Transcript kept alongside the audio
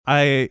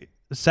I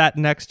sat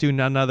next to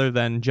none other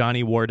than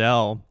Johnny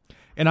Wardell.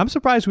 And I'm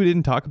surprised we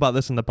didn't talk about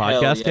this in the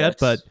Hell podcast yet,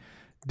 but yes.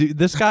 dude,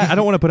 this guy, I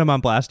don't want to put him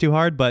on blast too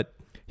hard, but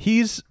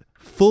he's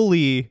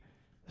fully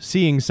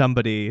seeing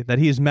somebody that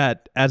he's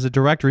met as a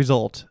direct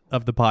result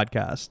of the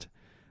podcast.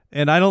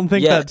 And I don't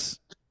think Yeah.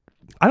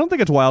 I don't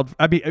think it's wild.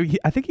 I mean,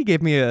 I think he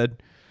gave me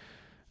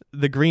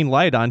the green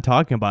light on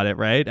talking about it,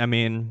 right? I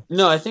mean,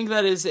 No, I think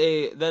that is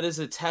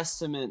a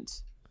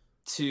testament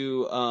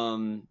to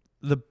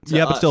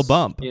yeah, but still us,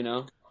 bump.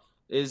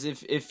 is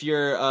if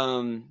you're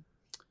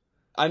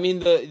I mean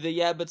the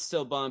yeah but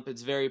still bump,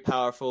 it's very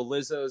powerful.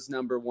 Lizzo's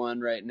number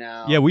one right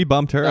Yeah, now. we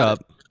bumped her Uh,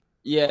 up.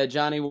 yeah,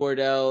 Johnny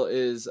Wardell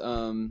is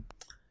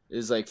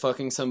like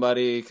fucking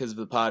somebody because of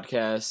the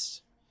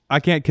podcast. I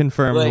can't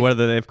confirm Like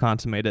whether they've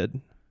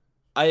consummated.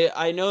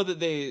 I know that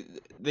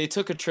they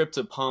took a trip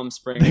to Palm They,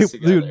 Springs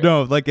dude, together.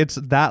 no, like it's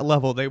that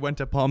level. They went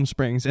to Palm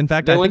Springs. In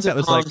fact, They I went think to that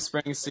was like Palm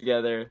Springs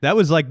together. that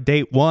was like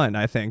date one.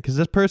 I think because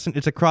this person,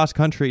 it's a cross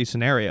country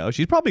scenario.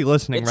 She's probably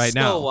listening It's right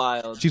still now.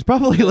 wild. She's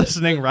probably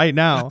listening right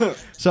now.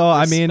 So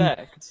I mean,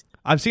 Respect.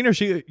 I've seen her.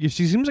 She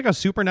seems like a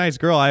super nice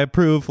girl. I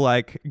approve.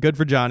 Like good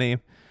for Johnny.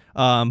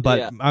 But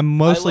Yeah. I'm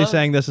mostly I love-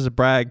 saying this as a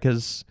brag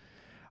because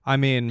I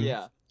mean,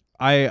 Yeah.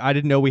 I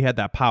didn't know we had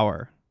that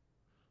power.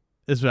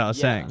 Is what I was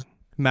Yeah. saying.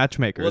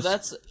 Matchmakers.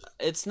 Well,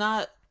 it's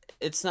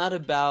not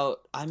about,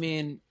 I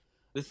mean,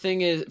 the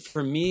thing is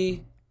for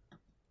me,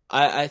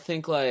 I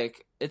think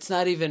like it's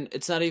not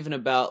even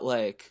about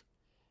like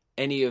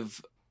any of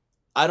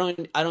I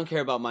don't care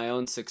about my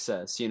own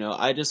success,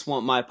 I just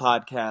want my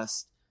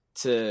podcast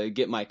to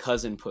get my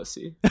cousin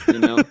pussy,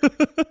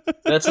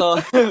 That's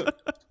all.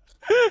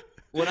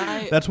 when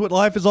I That's what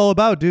life is all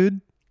about, dude.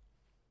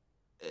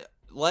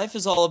 Life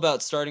is all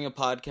about starting a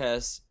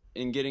podcast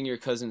and getting your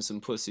cousin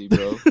some pussy,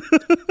 bro.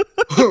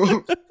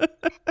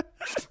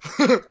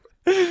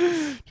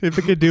 If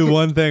it could do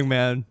one thing,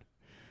 man.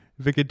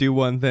 If it could do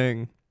one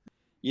thing.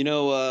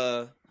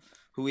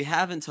 Who we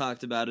haven't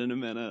talked about in a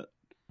minute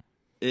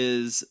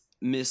is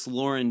Miss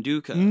Lauren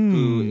Duca, Mm.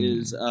 who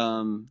is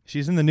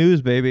She's in the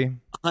news, baby.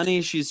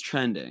 honey, she's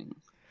trending.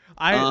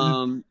 I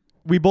Um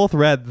we both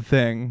read the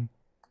thing.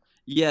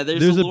 yeah,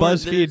 There's a Lauren,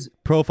 BuzzFeed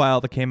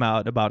profile that came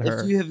out about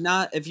her.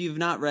 if you've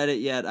not read it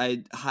yet,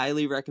 I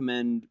highly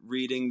recommend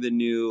reading the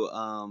new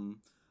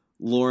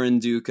Lauren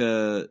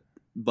Duca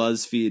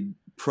BuzzFeed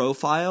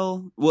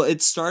profile. Well,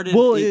 it started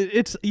Well,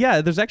 it's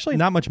yeah. There's actually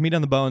not much meat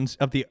on the bones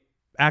of the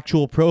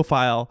actual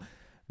profile.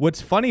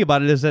 What's funny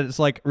about it is that it's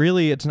like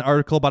really it's an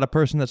article about a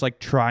person that's like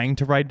trying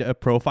to write a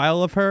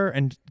profile of her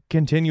and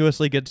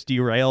continuously gets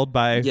derailed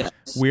by Yes.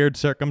 weird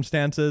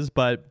circumstances.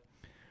 But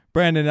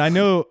Brandon, I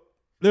know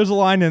there's a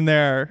line in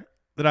there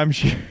that I'm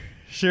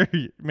sure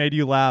made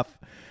you laugh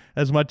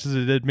as much as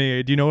it did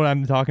me. Do you know what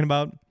I'm talking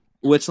about?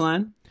 Which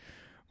line?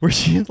 Where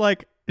she's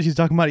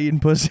talking about eating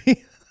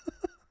pussy.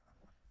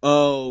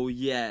 Oh,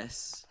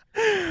 yes.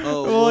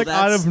 Oh, Well, like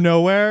out of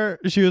nowhere,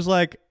 she was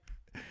like,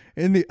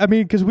 I mean,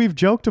 because we've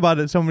joked about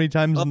it so many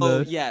times in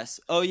Oh the. yes.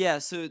 Oh yeah.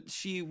 So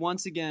she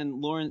once again,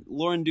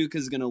 Lauren Duca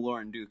is gonna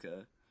Lauren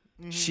Duca.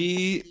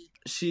 She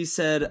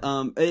said,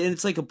 and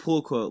it's like a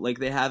pull quote, like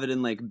they have it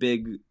in like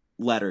big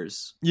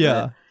letters.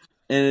 Yeah. right?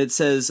 And it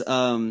says,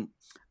 "I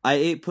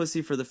ate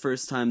pussy for the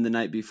first time the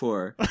night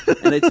before,"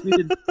 and I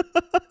tweeted.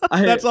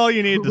 That's all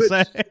you need to which-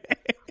 say.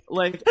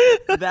 Like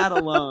that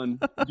alone,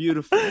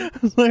 beautiful.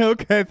 It's like,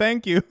 okay,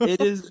 thank you. It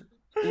is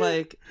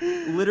like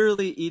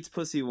literally eats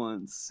pussy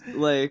once.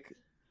 Like,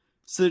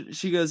 so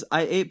she goes,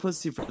 I ate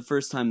pussy for the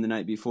first time the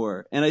night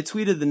before. And I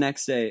tweeted the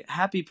next day,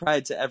 Happy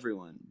Pride to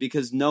everyone,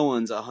 because no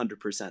one's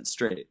 100%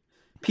 straight.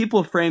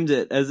 People framed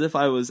it as if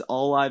I was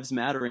all lives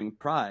mattering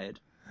pride.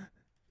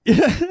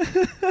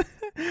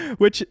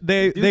 Which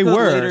they Duca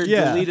were. later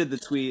Yeah. deleted the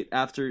tweet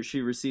after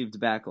she received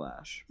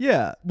backlash.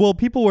 Yeah. Well,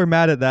 people were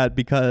mad at that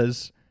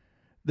because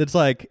it's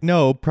like,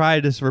 no,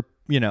 pride is for,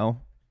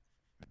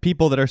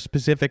 people that are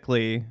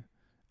specifically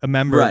a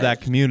member of Right.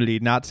 that community,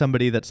 not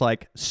somebody that's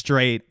like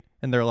straight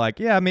and they're like,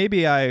 yeah,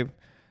 maybe I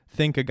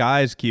think a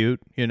guy's cute,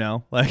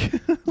 like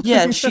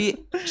Yeah, she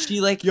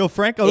like yo,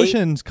 Frank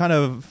Ocean's kind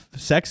of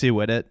sexy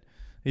with it,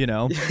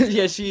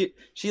 yeah, she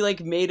like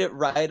made it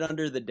right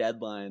under the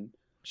deadline.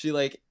 She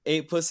like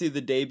ate pussy the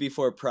day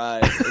before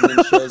Pride and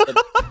then shows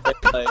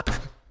up like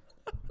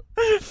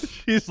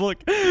she's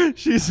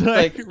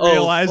like oh,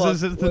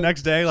 realizes fuck. it's the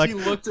next day like she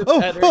looked at oh,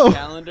 her oh.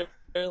 calendar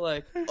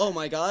like, oh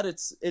my god,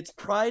 it's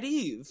Pride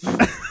Eve.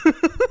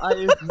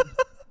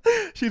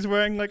 She's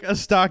wearing like a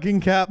stocking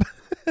cap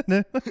and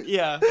then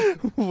Yeah,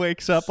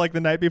 wakes up like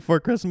the night before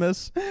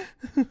Christmas.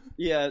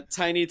 yeah.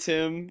 Tiny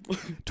Tim.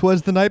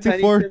 'Twas the night Tiny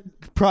before Tim.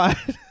 Pride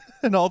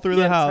and all through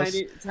the house.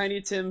 Tiny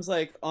Tim's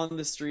like on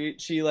the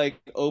street. She like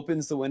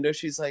opens the window.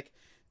 She's like,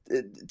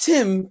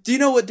 Tim, do you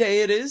know what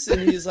day it is?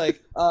 And he's like,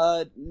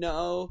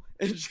 no.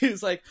 And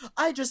she's like,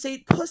 I just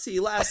ate pussy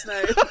last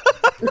night.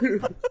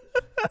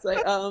 It's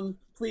like,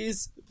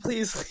 please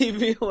leave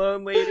me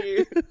alone,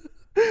 lady.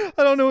 I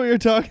don't know what you're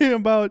talking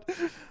about.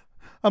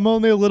 I'm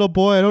only a little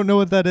boy. I don't know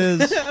what that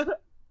is.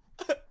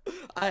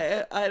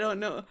 I don't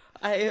know.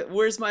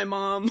 Where's my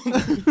mom?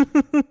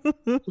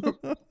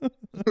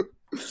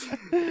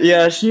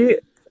 Yeah, she.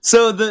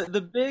 So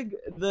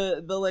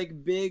the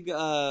like big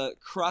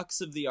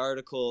crux of the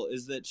article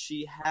is that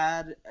she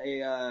had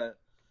a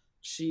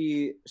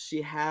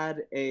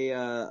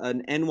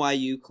an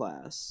NYU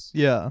class.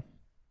 Yeah.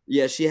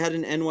 Yeah, she had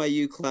an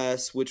NYU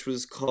class which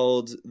was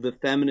called The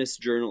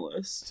Feminist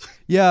Journalist.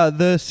 Yeah,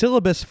 the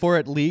syllabus for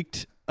it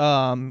leaked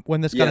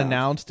when this got Yeah.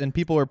 announced, and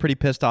people were pretty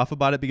pissed off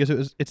about it because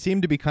it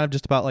seemed to be kind of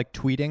just about like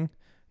tweeting,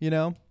 you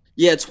know?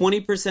 Yeah,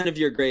 20% of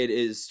your grade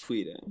is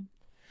tweeting.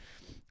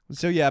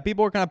 So yeah,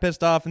 people were kind of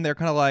pissed off, and they're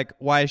kind of like,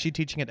 why is she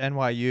teaching at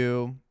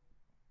NYU?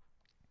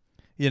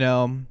 You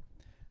know,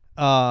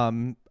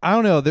 I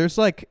don't know. There's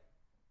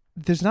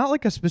not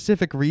like a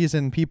specific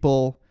reason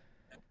people.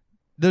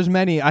 There's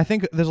many. I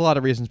think there's a lot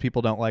of reasons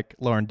people don't like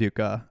Lauren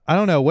Duca. I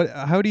don't know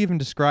how do you even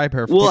describe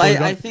her? Well, I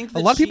I think a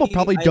lot of people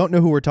probably don't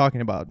know who we're talking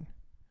about.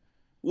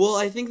 Well,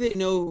 I think they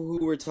know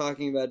who we're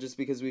talking about just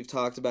because we've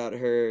talked about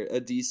her a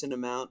decent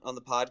amount on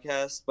the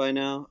podcast by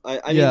now.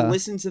 I Yeah. mean,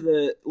 listen to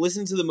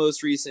the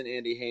most recent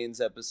Andy Haynes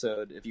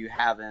episode if you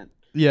haven't.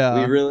 Yeah.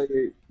 We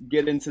really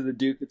get into the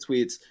Duca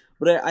tweets,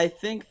 but I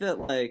think that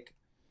like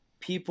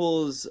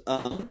people's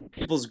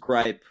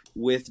gripe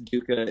with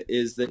Duca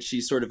is that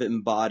she sort of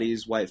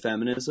embodies white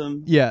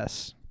feminism.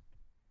 Yes.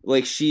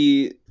 Like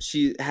she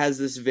has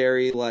this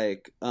very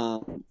like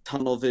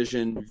tunnel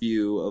vision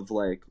view of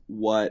like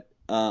what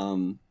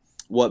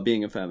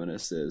being a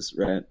feminist is,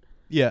 right?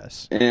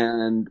 Yes.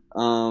 And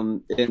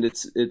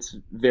it's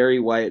very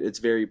white, it's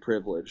very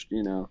privileged,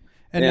 you know.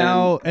 And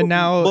now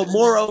but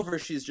moreover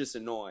she's just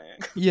annoying.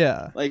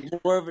 Yeah. Like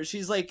moreover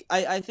she's like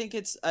I think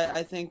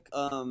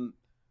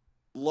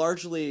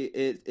largely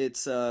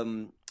it's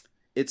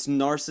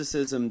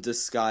narcissism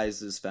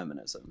disguised as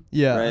feminism.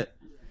 Yeah. Right?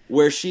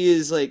 Where she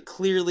is like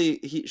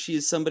clearly she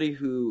is somebody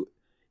who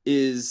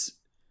is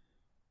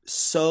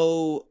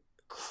so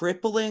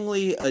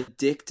cripplingly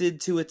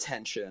addicted to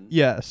attention.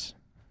 Yes.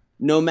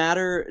 No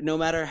matter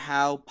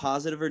how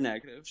positive or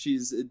negative,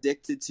 she's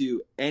addicted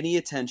to any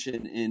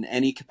attention in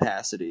any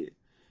capacity.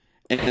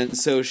 And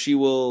so she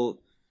will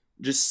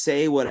just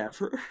say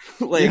whatever.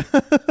 Like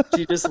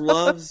she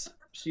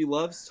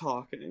loves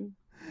talking.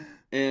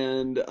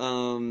 And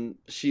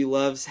she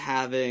loves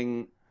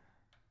having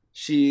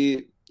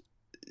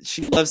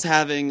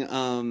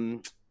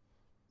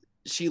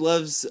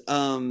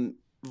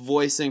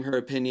voicing her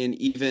opinion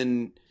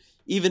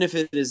even if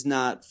it is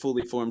not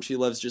fully formed. She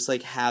loves just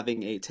like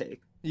having a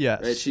take.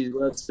 Yes. Right? She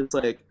loves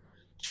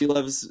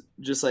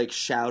just like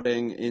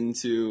shouting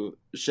onto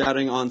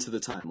the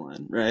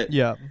timeline, right?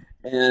 Yeah.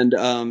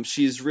 And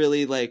she's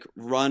really like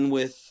ran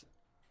with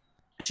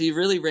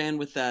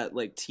that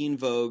like Teen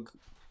Vogue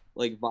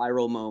like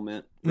viral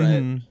moment,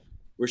 right? Mm-hmm.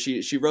 Where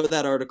she wrote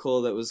that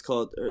article that was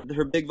called,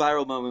 her big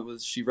viral moment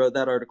was she wrote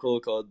that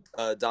article called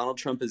Donald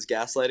Trump is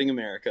Gaslighting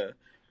America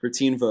for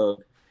Teen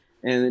Vogue.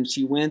 And then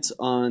she went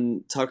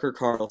on Tucker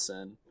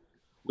Carlson,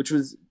 which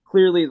was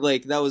clearly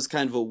like that was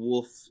kind of a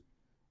wolf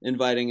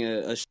inviting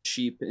a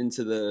sheep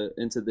into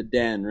the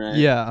den, right?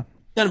 Yeah.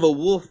 Kind of a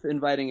wolf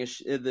inviting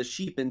the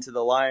sheep into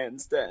the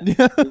lion's den,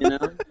 you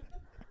know?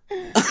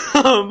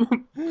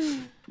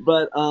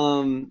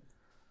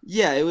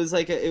 Yeah, it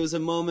was a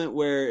moment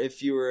where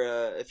if you were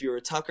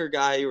a Tucker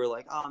guy, you were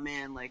like, oh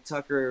man, like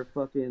Tucker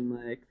fucking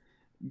like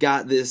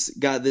got this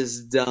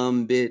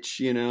dumb bitch,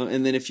 you know.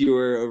 And then if you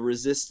were a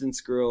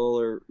resistance girl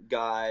or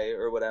guy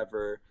or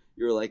whatever,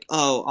 you were like,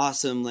 oh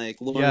awesome,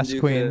 like Lauren Duca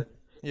queen.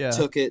 Yeah.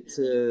 took it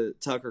to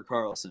Tucker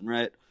Carlson,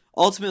 right?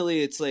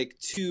 Ultimately, it's like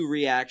two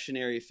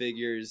reactionary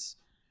figures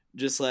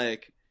just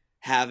like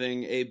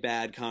having a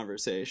bad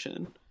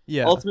conversation.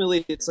 Yeah.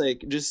 Ultimately, it's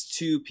like just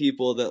two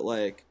people that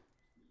like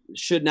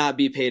should not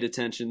be paid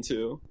attention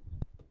to,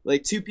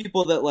 like two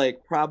people that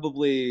like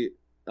probably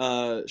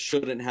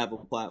shouldn't have a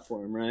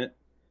platform, right?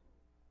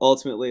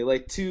 Ultimately,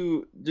 like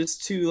two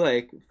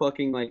like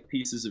fucking like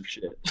pieces of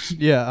shit.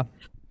 Yeah.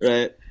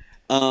 Right.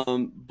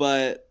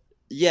 But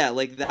yeah,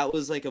 like that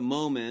was like a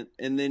moment,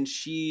 and then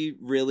she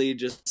really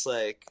just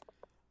like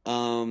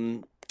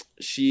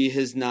she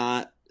has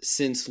not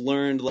since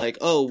learned like,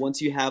 oh,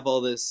 once you have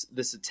all this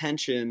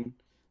attention,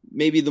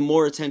 maybe the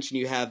more attention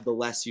you have, the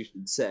less you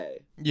should say.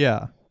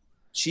 Yeah.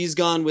 She's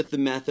gone with the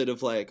method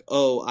of like,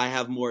 oh, I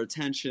have more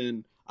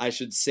attention, I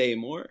should say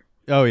more.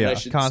 Oh yeah, I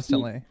should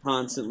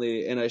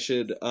constantly, and I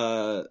should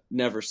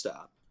never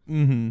stop.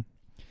 Mm-hmm.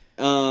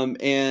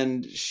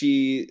 And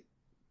she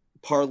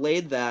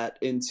parlayed that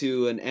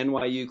into an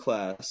NYU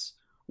class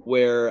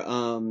where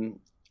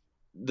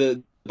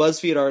the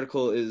BuzzFeed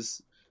article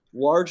is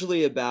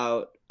largely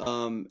about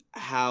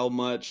how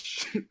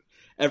much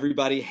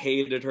everybody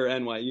hated her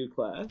NYU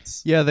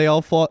class. Yeah, they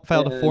all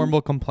filed a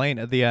formal complaint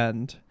at the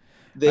end.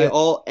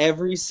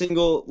 Every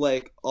single,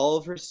 like, all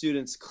of her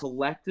students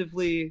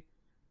collectively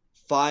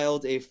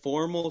filed a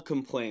formal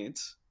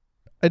complaint.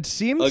 It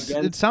sounds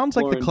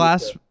like the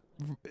class,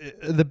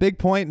 the big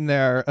point in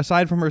there,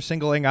 aside from her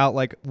singling out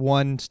like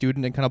one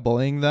student and kind of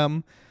bullying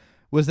them,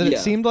 was that it Yeah,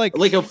 seemed like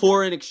like a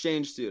foreign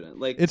exchange student.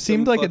 Like it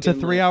seemed some like it's a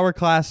fucking, 3-hour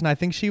class, and I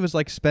think she was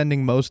like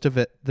spending most of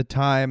the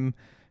time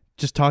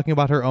just talking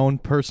about her own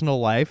personal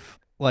life,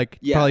 like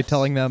probably yes.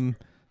 telling them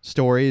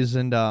stories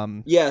and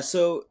Yeah,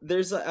 so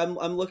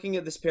I'm looking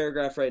at this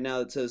paragraph right now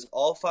that says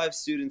all 5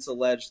 students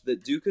alleged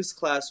that Duca's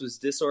class was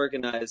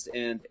disorganized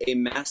and a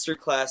master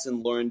class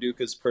in Lauren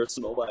Duca's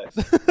personal life.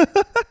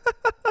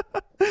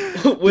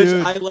 Which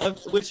Dude. I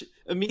love, which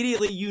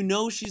immediately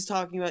she's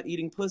talking about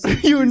eating pussy.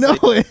 to you these, know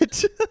like,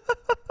 it.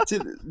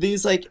 to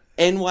these like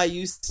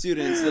NYU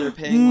students that are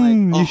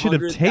paying like You should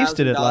have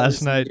tasted it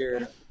last $100,000 a night.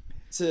 year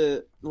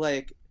to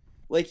like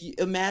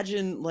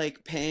imagine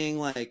like paying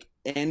like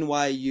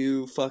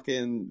NYU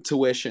fucking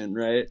tuition,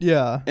 right?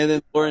 Yeah. And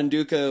then Lauren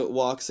Duca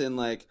walks in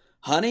like,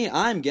 "Honey,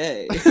 I'm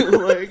gay."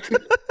 like,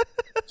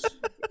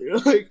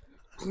 like,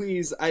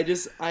 please,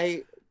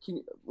 can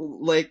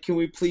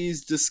we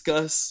please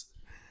discuss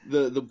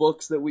the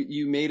books that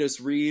you made us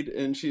read?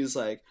 And she's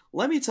like,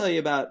 "Let me tell you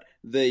about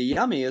the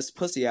yummiest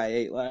pussy I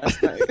ate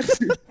last night."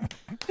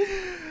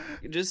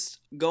 Just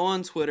go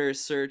on Twitter,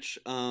 search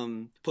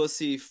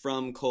pussy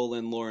from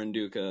Lauren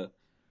Duca,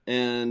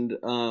 and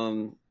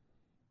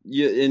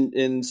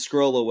and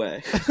scroll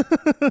away.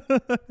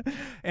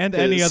 And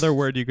any other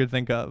word you could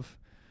think of.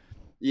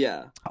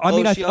 Yeah. I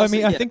mean, I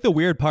yeah. think the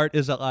weird part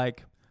is that,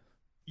 like,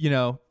 you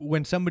know,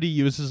 when somebody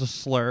uses a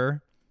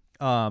slur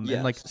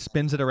and like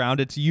spins it around,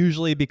 it's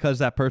usually because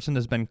that person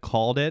has been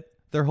called it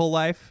their whole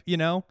life, you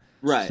know?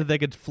 Right. So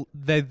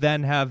they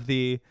then have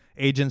the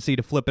agency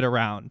to flip it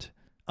around.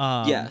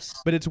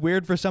 Yes. But it's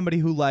weird for somebody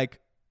who like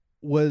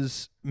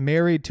was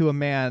married to a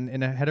man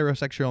in a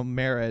heterosexual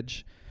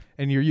marriage,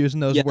 and you're using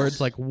those words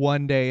like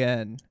one day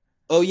in.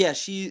 Oh yeah,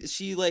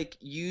 she like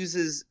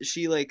uses,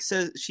 she like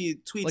says, she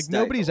tweets like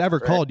nobody's ever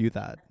called you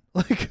that.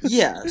 Like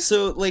yeah,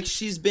 so like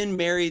she's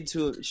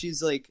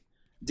like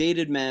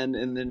dated men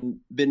and then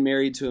been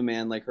married to a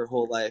man like her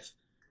whole life.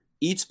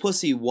 Eats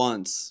pussy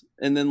once,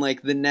 and then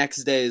like the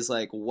next day is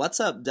like, "What's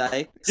up,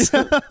 dykes?"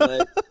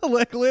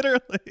 like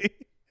literally.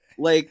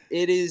 Like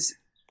it is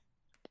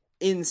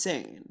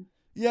insane.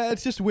 Yeah,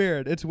 it's just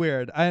weird. It's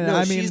weird.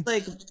 I mean, she's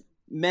like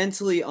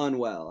mentally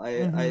unwell.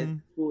 I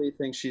fully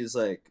think she's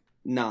like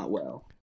not well.